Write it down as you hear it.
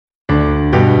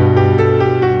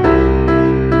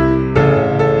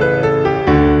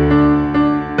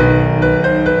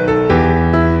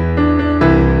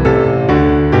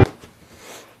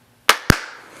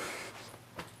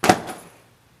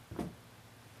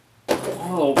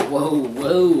Oh, whoa,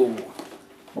 whoa.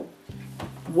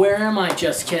 Where am I?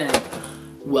 Just kidding.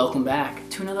 Welcome back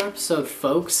to another episode,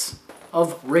 folks,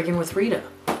 of Rigging with Rita.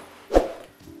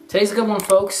 Today's a good one,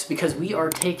 folks, because we are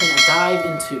taking a dive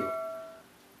into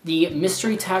the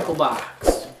mystery tackle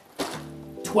box,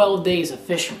 12 Days of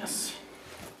Fishmas.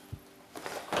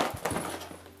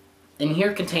 And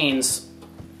here contains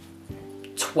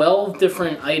 12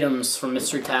 different items from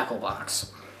Mystery Tackle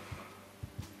Box.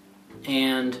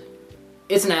 And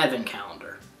it's an advent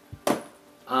calendar.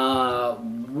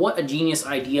 What a genius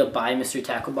idea by Mystery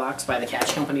Tackle Box, by the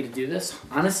Catch Company to do this.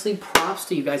 Honestly, props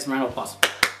to you guys. Round of applause.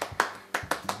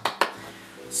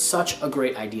 Such a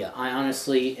great idea. I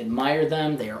honestly admire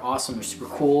them. They are awesome. They're super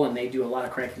cool, and they do a lot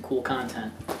of cranky cool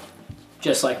content.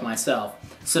 Just like myself.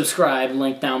 Subscribe,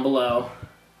 link down below.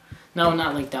 No,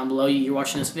 not link down below. You're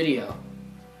watching this video.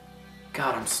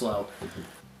 God, I'm slow.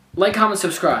 Like, comment,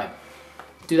 subscribe.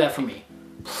 Do that for me.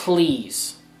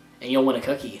 Please. And you'll win a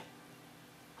cookie.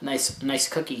 Nice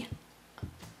cookie.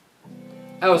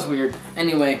 That was weird.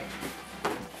 Anyway.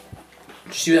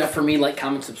 Just do that for me. Like,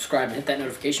 comment, subscribe, and hit that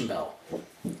notification bell.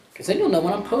 Because then you'll know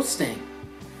when I'm posting.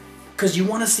 Because you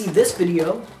want to see this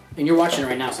video. And you're watching it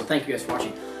right now, so thank you guys for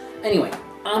watching. Anyway,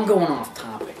 I'm going off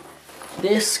topic.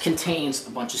 This contains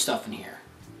a bunch of stuff in here.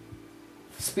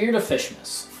 Spirit of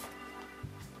Fishmas.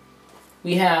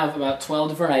 We have about 12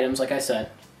 different items, like I said.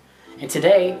 And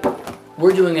today,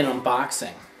 we're doing an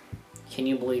unboxing. Can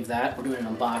you believe that? We're doing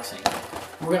an unboxing.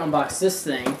 We're going to unbox this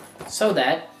thing so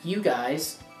that you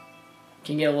guys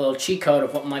can get a little cheat code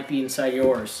of what might be inside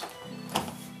yours.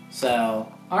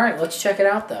 So, alright, let's check it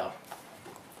out, though.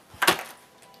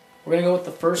 We're going to go with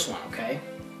the first one, okay?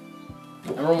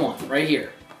 Number one, right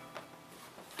here.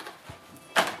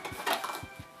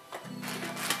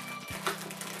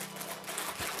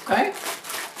 Okay.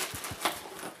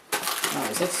 Oh,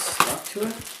 is that stuck to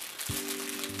it?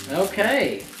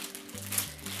 Okay.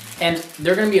 And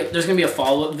there's gonna be a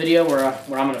follow-up video where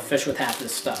I'm gonna fish with half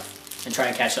this stuff and try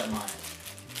and catch something on it.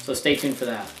 So stay tuned for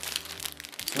that.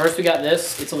 First we got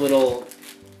this. It's a little,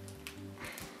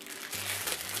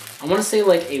 I want to say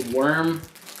like a worm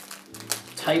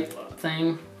type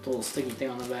thing. The little sticky thing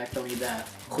on the back. Don't need that.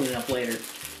 Clean it up later.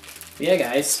 But yeah,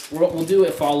 guys, we'll do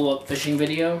a follow-up fishing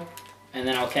video. And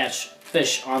then I'll catch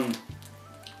fish on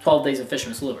 12 Days of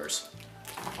Fishmas lures.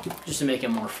 Just to make it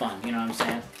more fun, you know what I'm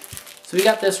saying? So we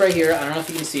got this right here. I don't know if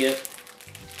you can see it.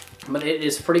 But it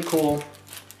is pretty cool.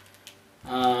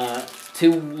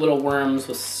 Two little worms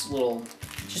with little,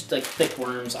 just like thick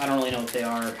worms. I don't really know what they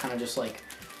are. Kind of just like,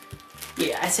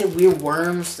 yeah, I say weird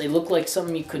worms. They look like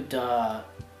something you could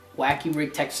wacky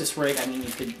rig, Texas rig. I mean,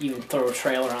 you could even throw a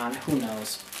trailer on. Who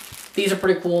knows? These are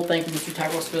pretty cool. Thank you, Mr.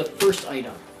 Tackles, for the first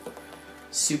item.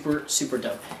 Super, super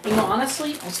dope. You know,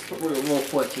 honestly, let's put real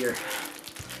quick here.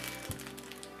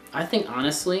 I think,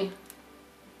 honestly,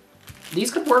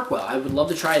 these could work well. I would love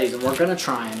to try these, and we're going to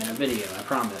try them in a video, I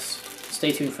promise.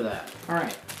 Stay tuned for that.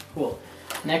 Alright, cool.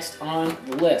 Next on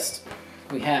the list,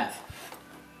 we have...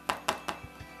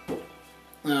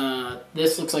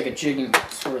 this looks like a jigging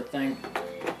sort of thing.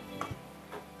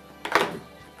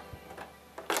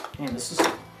 Man, this is...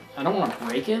 I don't want to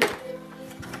break it.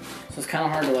 So it's kind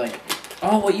of hard to, like...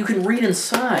 Oh, what you can read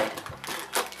inside.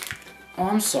 Oh,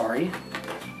 I'm sorry.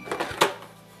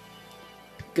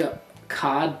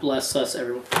 God bless us,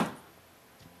 everyone.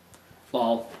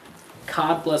 Lol.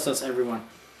 God bless us, everyone.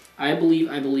 I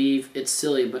believe it's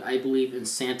silly, but I believe in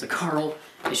Santa Carl.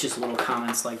 It's just little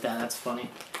comments like that. That's funny.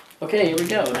 Okay, here we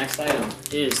go. Next item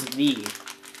is the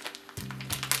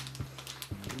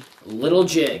little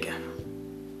jig.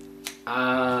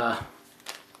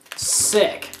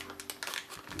 Sick.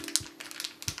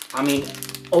 I mean,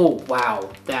 oh, wow,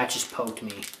 that just poked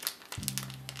me.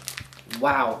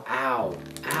 Wow, ow,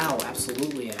 ow,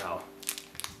 absolutely ow.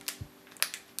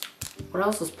 What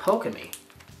else is poking me?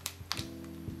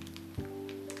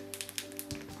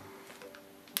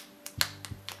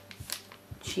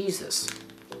 Jesus.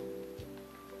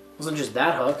 Wasn't just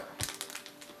that hook.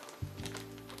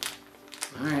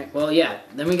 Alright, well, yeah,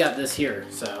 then we got this here,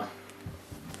 so.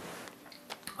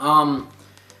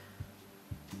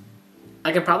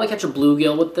 I could probably catch a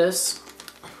bluegill with this.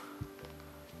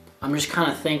 I'm just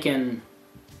kind of thinking,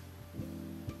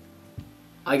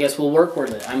 I guess we'll work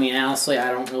with it. I mean, honestly,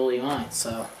 I don't really mind,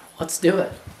 so let's do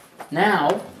it.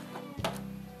 Now,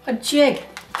 a jig.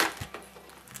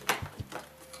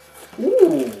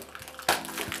 Ooh.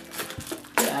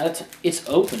 Yeah, it's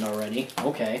open already.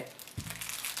 Okay.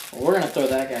 Well, we're going to throw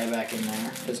that guy back in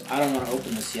there, because I don't want to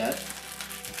open this yet.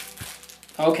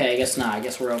 Okay, I guess not. I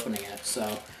guess we're opening it,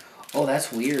 so... Oh,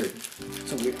 that's weird.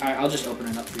 So weird. I'll just open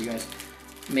it up for you guys.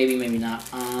 Maybe, maybe not.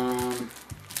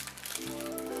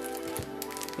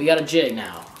 we got a jig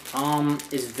now.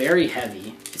 It's very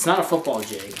heavy. It's not a football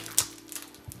jig.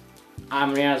 I'm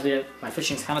gonna be honest with you, my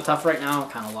fishing's kind of tough right now.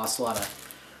 Kind of lost a lot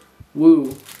of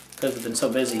woo because I've been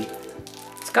so busy.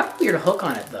 It's got a weird hook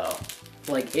on it though.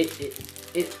 Like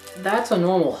that's a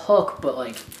normal hook, but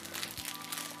like,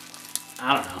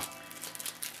 I don't know.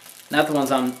 Not the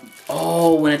ones on,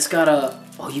 oh, when it's got a,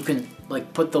 oh, you can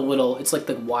like put the little, it's like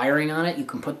the wiring on it. You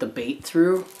can put the bait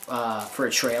through for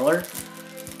a trailer.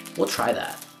 We'll try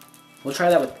that. We'll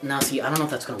try that with, now see, I don't know if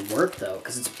that's gonna work though,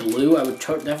 because it's blue. I would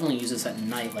definitely use this at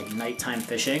night, like nighttime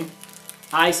fishing.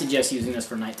 I suggest using this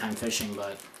for nighttime fishing,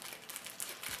 but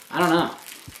I don't know.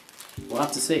 We'll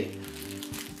have to see.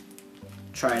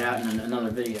 Try it out in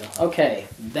another video. Okay,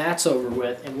 that's over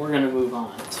with, and we're gonna move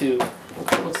on to,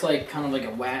 looks like kind of like a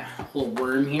little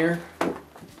worm here.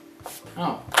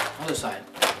 Oh, other side.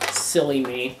 Silly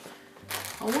me.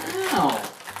 Oh, wow.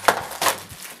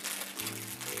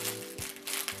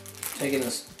 Taking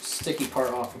this sticky part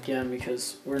off again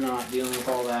because we're not dealing with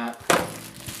all that.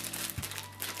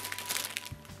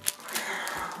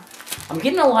 I'm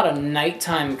getting a lot of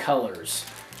nighttime colors.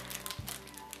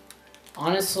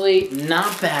 Honestly,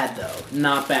 not bad though.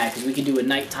 Not bad, because we could do a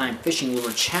nighttime fishing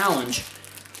lure challenge.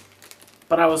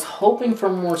 But I was hoping for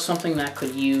more something that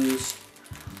could use,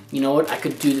 you know what, I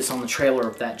could do this on the trailer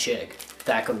of that jig.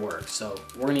 That could work. So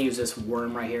we're gonna use this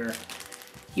worm right here.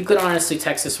 You could honestly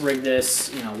Texas rig this,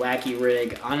 you know, wacky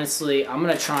rig. Honestly, I'm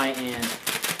gonna try and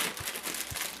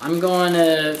I'm going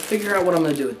to figure out what I'm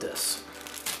gonna do with this.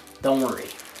 Don't worry,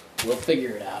 we'll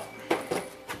figure it out.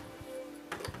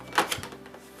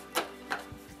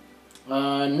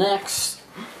 Next,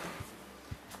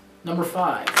 number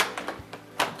 5.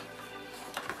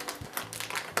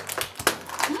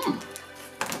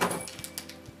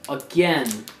 Again,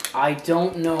 I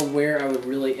don't know where I would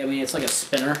really, I mean, it's like a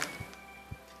spinner,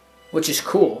 which is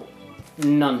cool,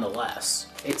 nonetheless.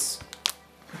 It's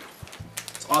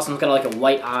awesome. It's got like a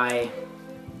white eye.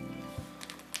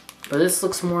 But this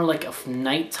looks more like a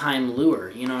nighttime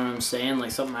lure, you know what I'm saying?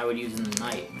 Like something I would use in the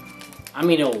night. I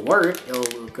mean, it'll work, it'll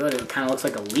look good. It kind of looks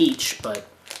like a leech, but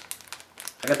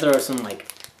I gotta throw some like,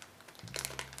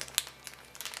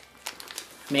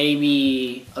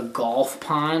 maybe a golf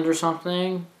pond or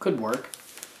something. Could work.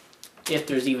 If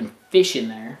there's even fish in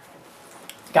there.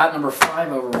 Got number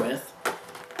 5 over with.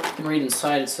 You can read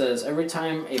inside, it says, every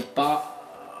time a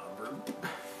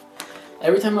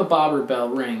bobber bell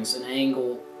rings, an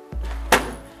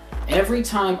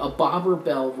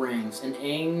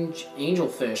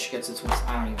angelfish gets its wings.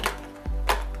 I don't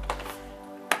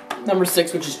even. Number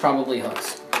 6, which is probably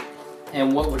hooks.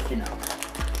 And what would you know?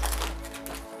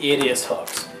 It is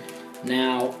hooks.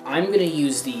 Now, I'm going to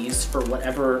use these for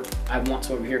whatever I want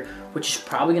to over here, which is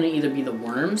probably going to either be the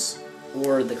worms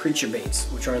or the creature baits,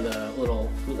 which are the little,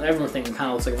 everything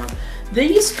kind of looks like a worm.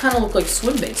 These kind of look like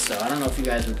swim baits though. I don't know if you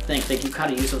guys would think that you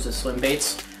kind of use those as swim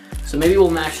baits. So maybe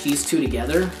we'll match these two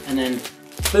together and then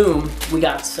boom, we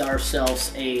got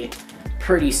ourselves a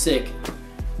pretty sick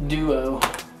duo.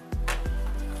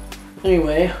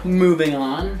 Anyway, moving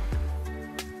on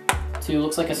to,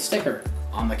 looks like a sticker.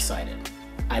 I'm excited.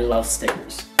 I love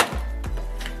stickers.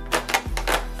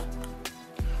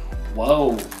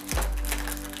 Whoa.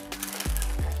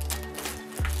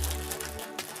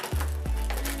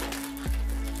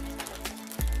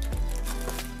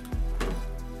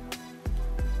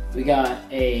 We got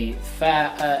a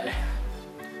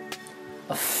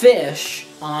fish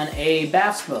on a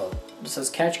bass boat. It says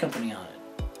Catch Company on it.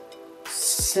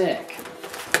 Sick.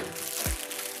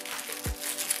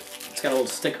 It's got a little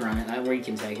sticker on it that where you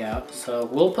can take out. So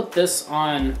we'll put this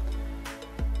on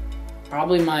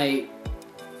probably my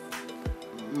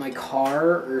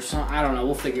car or something. I don't know.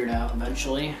 We'll figure it out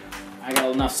eventually. I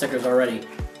got enough stickers already.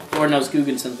 Lord knows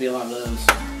Guggen sends me a lot of those.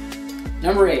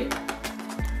 Number 8.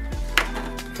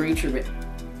 Creature bait.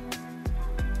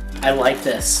 I like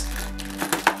this.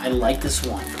 I like this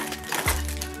one.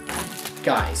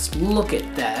 Guys, look at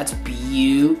that. That's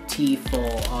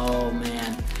beautiful. Oh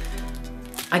man.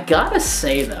 I gotta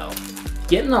say though,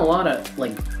 getting a lot of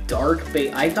like dark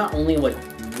bait. I got only like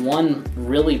one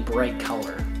really bright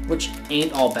color, which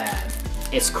ain't all bad.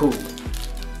 It's cool.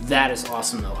 That is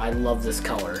awesome though. I love this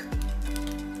color.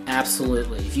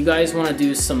 Absolutely. If you guys want to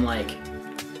do some like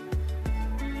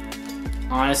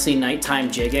honestly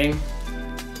nighttime jigging,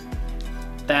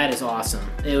 that is awesome.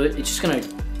 It's just gonna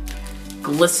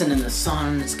glisten in the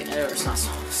sun. It's not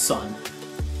sun.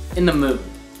 In the moon.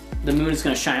 The moon is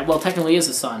gonna shine. Well, technically it is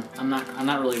the sun. I'm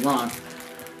not really wrong.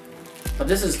 But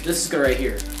this is good right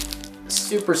here.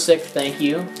 Super sick. Thank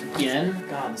you again.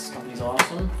 God, this company's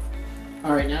awesome.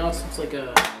 All right, now it's like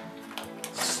a.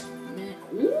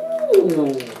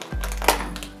 Ooh.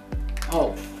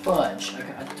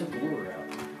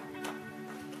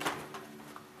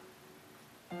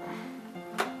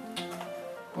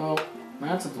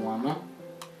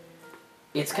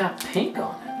 It's got pink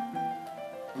on it.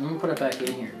 I'm gonna put it back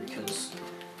in here because,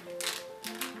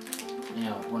 you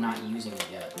know, we're not using it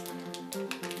yet.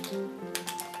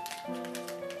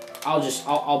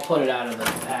 I'll put it out of the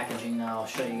packaging now. I'll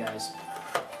show you guys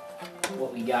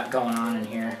what we got going on in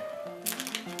here.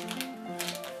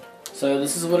 So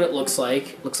this is what it looks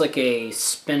like. Looks like a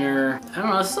spinner. I don't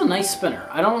know, this is a nice spinner.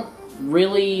 I don't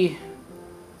really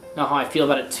know how I feel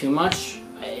about it too much.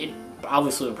 It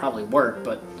obviously would probably work,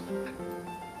 but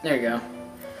there you go.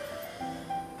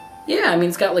 Yeah, I mean,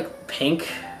 it's got like pink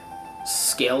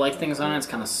scale-like things on it. It's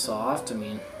kind of soft. I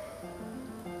mean,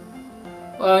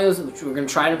 well, we're gonna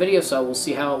try it in a video, so we'll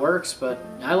see how it works. But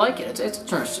I like it. It's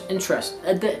interesting.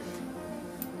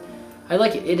 I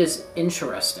like it. It is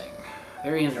interesting.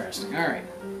 Very interesting. All right.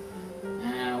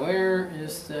 Now, where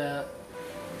is the?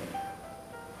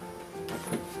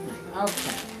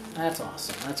 Okay, that's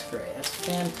awesome. That's great. That's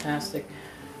fantastic.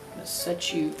 I'm gonna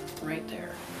set you right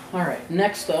there. All right.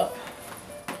 Next up.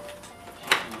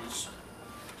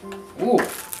 Ooh,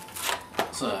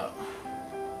 so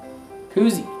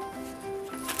koozie.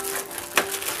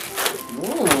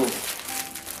 Ooh,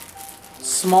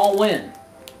 small win.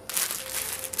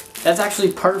 That's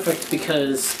actually perfect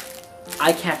because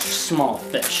I catch small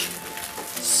fish.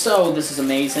 So this is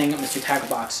amazing, Mr. Tackle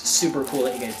Box. Super cool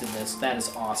that you guys did this. That is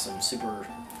awesome. Super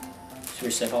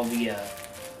sick. I'm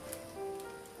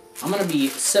gonna be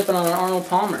sipping on an Arnold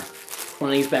Palmer,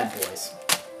 one of these bad boys.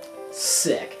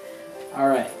 Sick. All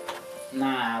right.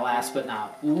 Nah, last but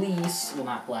not least. Well,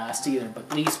 not last either,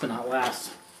 but least but not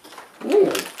last.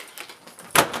 Ooh.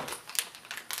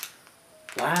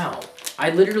 Wow. I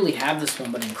literally have this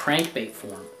one, but in crankbait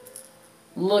form.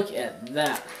 Look at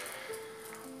that.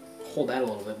 Hold that a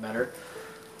little bit better.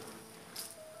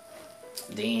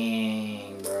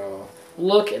 Dang, bro.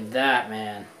 Look at that,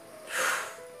 man.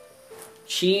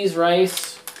 Cheese,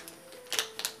 rice.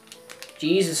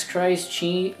 Jesus Christ,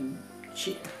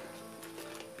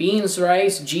 beans,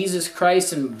 rice, Jesus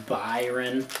Christ, and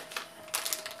Byron.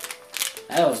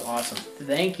 That was awesome.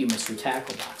 Thank you, Mr.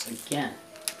 Tackle Box. Again,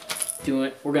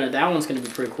 that one's gonna be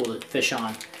pretty cool to fish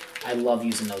on. I love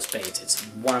using those baits. It's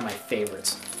one of my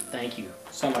favorites. Thank you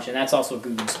so much. And that's also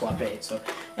Guggen Swat bait. So,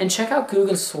 and check out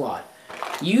Guggen Swat.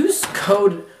 Use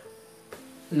code,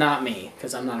 not me,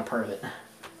 because I'm not a part of it.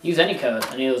 Use any code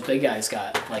any of those big guys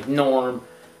got, like Norm,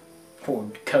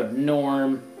 code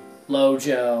Norm,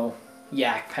 Lojo,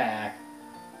 Yak Pack,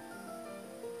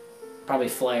 probably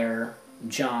Flair,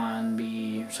 John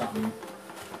B or something.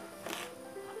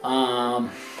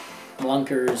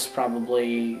 Lunkers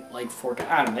probably like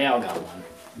I don't know, they all got one.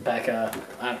 Becca,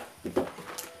 I don't know.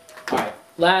 Alright,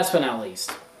 last but not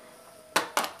least.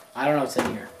 I don't know what's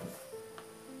in here.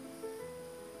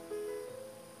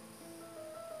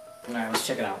 Alright, let's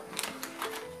check it out.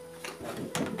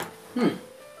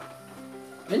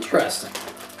 Interesting.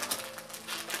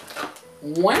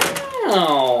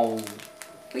 Wow!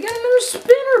 We got another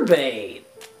spinnerbait!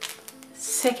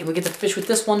 Sick, and we get to fish with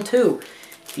this one too.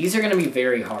 These are going to be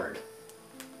very hard.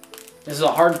 This is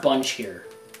a hard bunch here.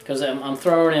 Because I'm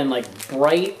throwing in like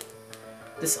bright...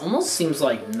 This almost seems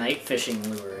like night fishing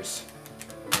lures.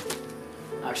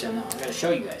 Actually, no, I'm going to show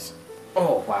you guys.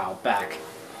 Oh, wow, back.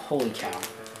 Holy cow.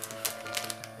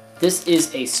 This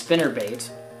is a spinnerbait,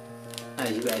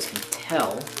 as you guys can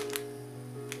tell.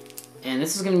 And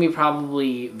this is going to be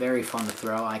probably very fun to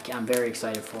throw. I'm very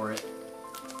excited for it.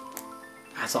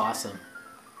 That's awesome.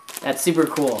 That's super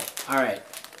cool. Alright.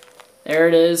 There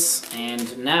it is.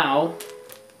 And now,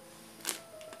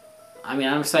 I mean,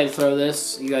 I'm excited to throw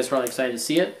this. You guys are probably excited to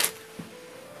see it.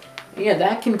 Yeah,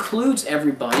 that concludes,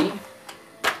 everybody.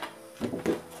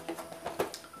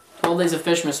 12 Days of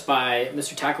Fishmas by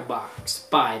Mr. Tackle Box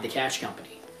by the Catch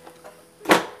Company.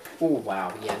 Oh,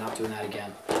 wow. Yeah, not doing that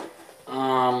again.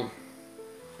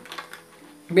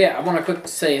 Yeah, I want to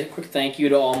say a quick thank you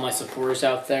to all my supporters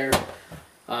out there.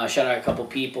 Shout out a couple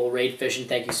people. Raid Fishing,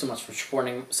 thank you so much for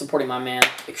supporting my man.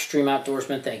 Extreme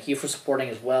Outdoorsman, thank you for supporting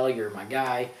as well. You're my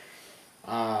guy.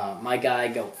 My guy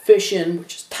Goat Fishing,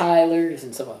 which is Tyler. He's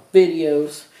in some of the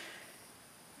videos.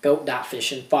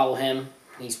 Goat.fishing. Follow him.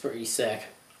 He's pretty sick.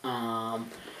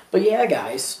 But yeah,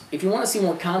 guys, if you want to see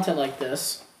more content like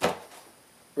this,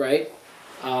 right?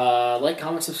 Like,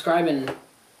 comment, subscribe, and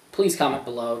please comment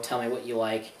below. Tell me what you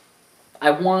like.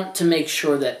 I want to make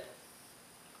sure that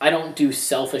I don't do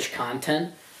selfish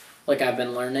content, like I've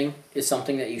been learning, is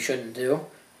something that you shouldn't do.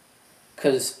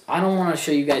 Because I don't want to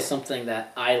show you guys something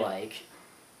that I like,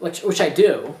 which I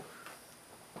do,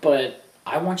 but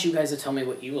I want you guys to tell me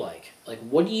what you like. Like,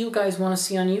 what do you guys want to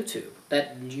see on YouTube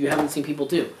that you haven't seen people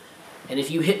do? And if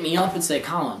you hit me up and say,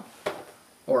 Colin,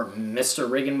 or Mr.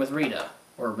 Riggin with Rita,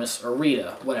 or Miss or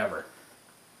Rita, whatever.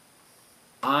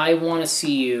 I want to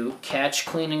see you catch,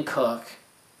 clean, and cook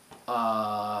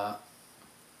a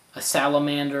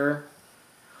salamander.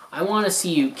 I want to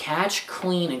see you catch,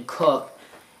 clean, and cook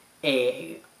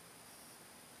a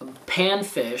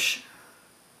panfish,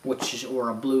 or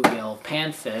a bluegill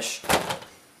panfish,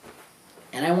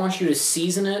 and I want you to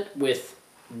season it with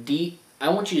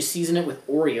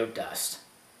Oreo dust.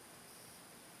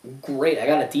 Great, I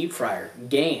got a deep fryer.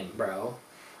 Game, bro.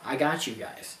 I got you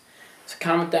guys. So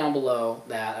comment down below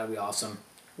that. That'd be awesome.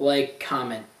 Like,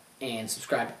 comment, and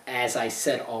subscribe, as I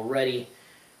said already.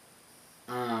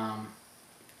 But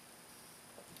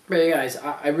yeah, guys,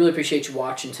 I really appreciate you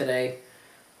watching today.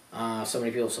 So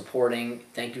many people supporting.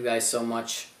 Thank you guys so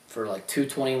much for like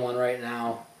 221 right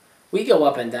now. We go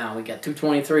up and down. We got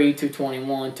 223,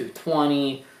 221,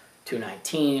 220,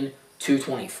 219,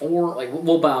 224. Like,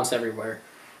 we'll bounce everywhere.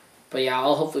 But yeah,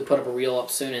 I'll hopefully put up a reel up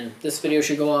soon, and this video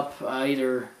should go up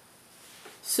either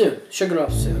soon. Should go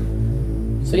up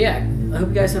soon. So yeah, I hope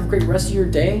you guys have a great rest of your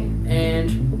day,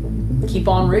 and keep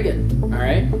on rigging. All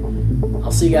right?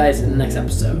 I'll see you guys in the next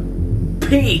episode.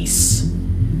 Peace!